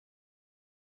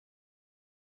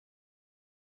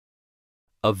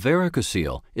A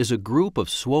varicocele is a group of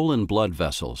swollen blood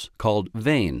vessels called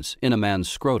veins in a man's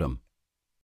scrotum.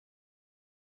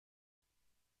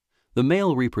 The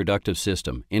male reproductive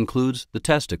system includes the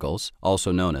testicles,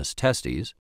 also known as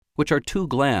testes, which are two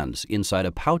glands inside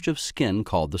a pouch of skin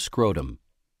called the scrotum.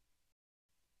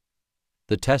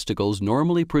 The testicles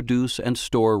normally produce and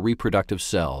store reproductive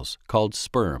cells called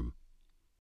sperm.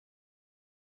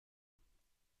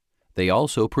 They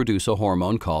also produce a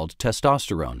hormone called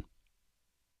testosterone.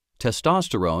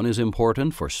 Testosterone is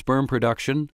important for sperm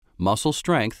production, muscle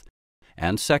strength,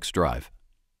 and sex drive.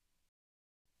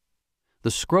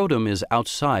 The scrotum is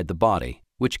outside the body,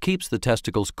 which keeps the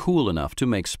testicles cool enough to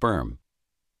make sperm.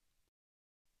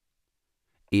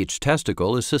 Each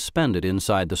testicle is suspended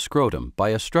inside the scrotum by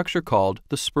a structure called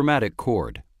the spermatic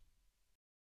cord.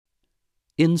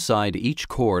 Inside each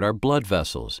cord are blood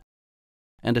vessels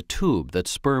and a tube that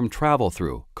sperm travel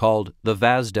through called the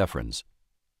vas deferens.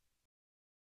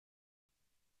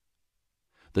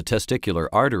 The testicular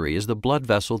artery is the blood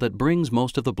vessel that brings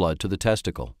most of the blood to the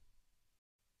testicle.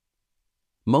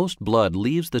 Most blood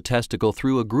leaves the testicle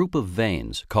through a group of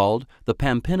veins called the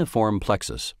pampiniform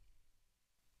plexus.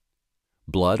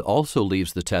 Blood also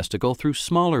leaves the testicle through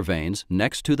smaller veins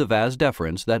next to the vas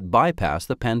deferens that bypass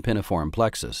the pampiniform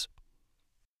plexus.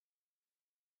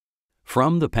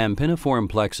 From the pampiniform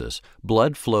plexus,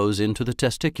 blood flows into the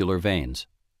testicular veins.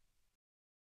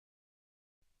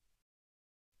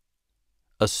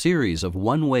 A series of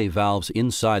one-way valves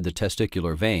inside the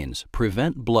testicular veins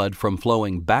prevent blood from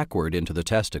flowing backward into the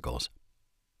testicles.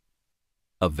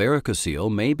 A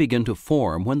varicocele may begin to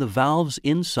form when the valves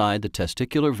inside the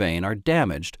testicular vein are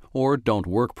damaged or don't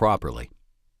work properly.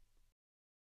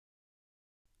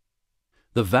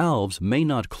 The valves may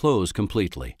not close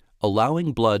completely,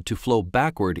 allowing blood to flow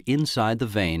backward inside the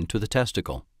vein to the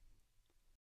testicle.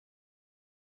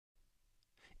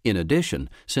 In addition,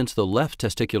 since the left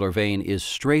testicular vein is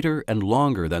straighter and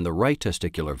longer than the right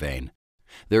testicular vein,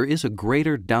 there is a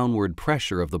greater downward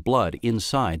pressure of the blood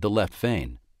inside the left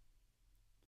vein.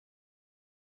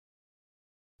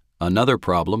 Another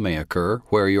problem may occur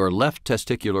where your left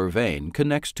testicular vein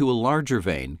connects to a larger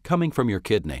vein coming from your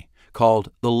kidney, called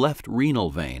the left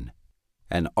renal vein.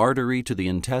 An artery to the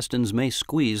intestines may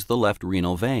squeeze the left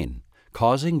renal vein,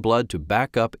 causing blood to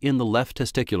back up in the left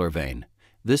testicular vein.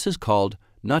 This is called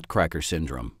Nutcracker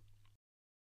syndrome.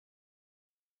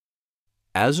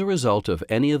 As a result of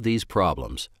any of these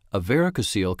problems, a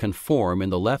varicocele can form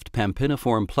in the left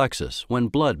pampiniform plexus when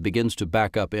blood begins to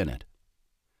back up in it.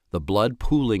 The blood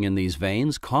pooling in these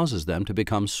veins causes them to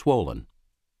become swollen.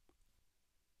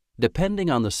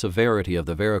 Depending on the severity of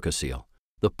the varicocele,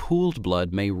 the pooled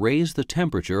blood may raise the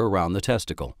temperature around the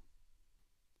testicle.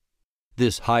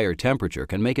 This higher temperature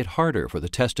can make it harder for the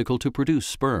testicle to produce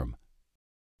sperm.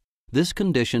 This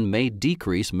condition may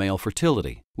decrease male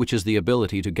fertility, which is the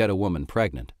ability to get a woman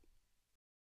pregnant.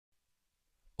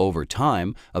 Over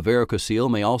time, a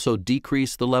varicocele may also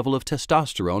decrease the level of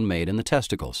testosterone made in the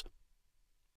testicles.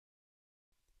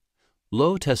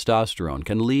 Low testosterone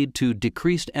can lead to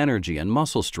decreased energy and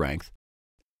muscle strength,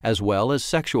 as well as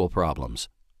sexual problems.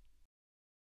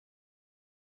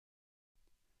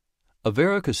 A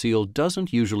varicocele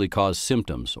doesn't usually cause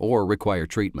symptoms or require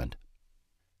treatment.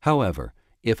 However,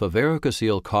 if a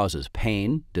varicocele causes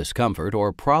pain, discomfort,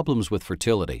 or problems with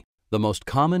fertility, the most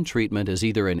common treatment is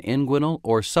either an inguinal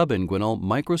or sub-inguinal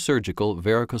microsurgical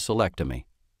varicocelectomy.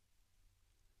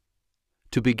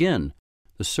 To begin,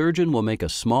 the surgeon will make a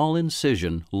small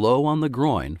incision low on the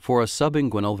groin for a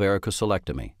sub-inguinal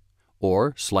varicocelectomy,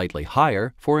 or slightly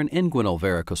higher for an inguinal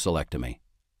varicocelectomy.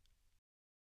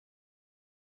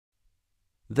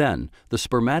 Then, the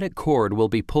spermatic cord will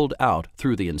be pulled out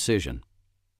through the incision.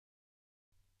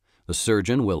 The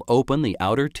surgeon will open the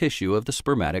outer tissue of the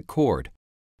spermatic cord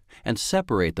and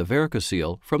separate the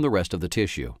varicocele from the rest of the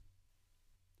tissue.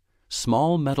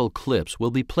 Small metal clips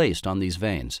will be placed on these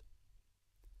veins.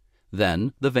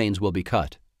 Then the veins will be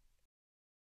cut.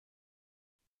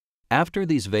 After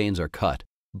these veins are cut,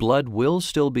 blood will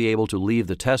still be able to leave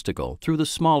the testicle through the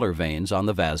smaller veins on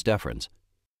the vas deferens.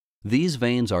 These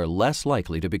veins are less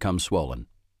likely to become swollen.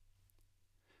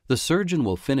 The surgeon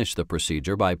will finish the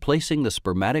procedure by placing the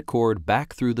spermatic cord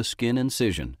back through the skin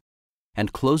incision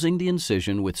and closing the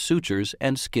incision with sutures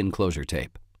and skin closure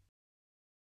tape.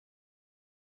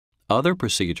 Other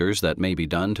procedures that may be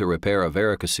done to repair a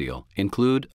varicocele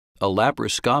include a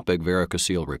laparoscopic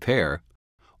varicocele repair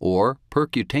or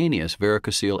percutaneous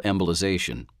varicocele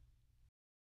embolization.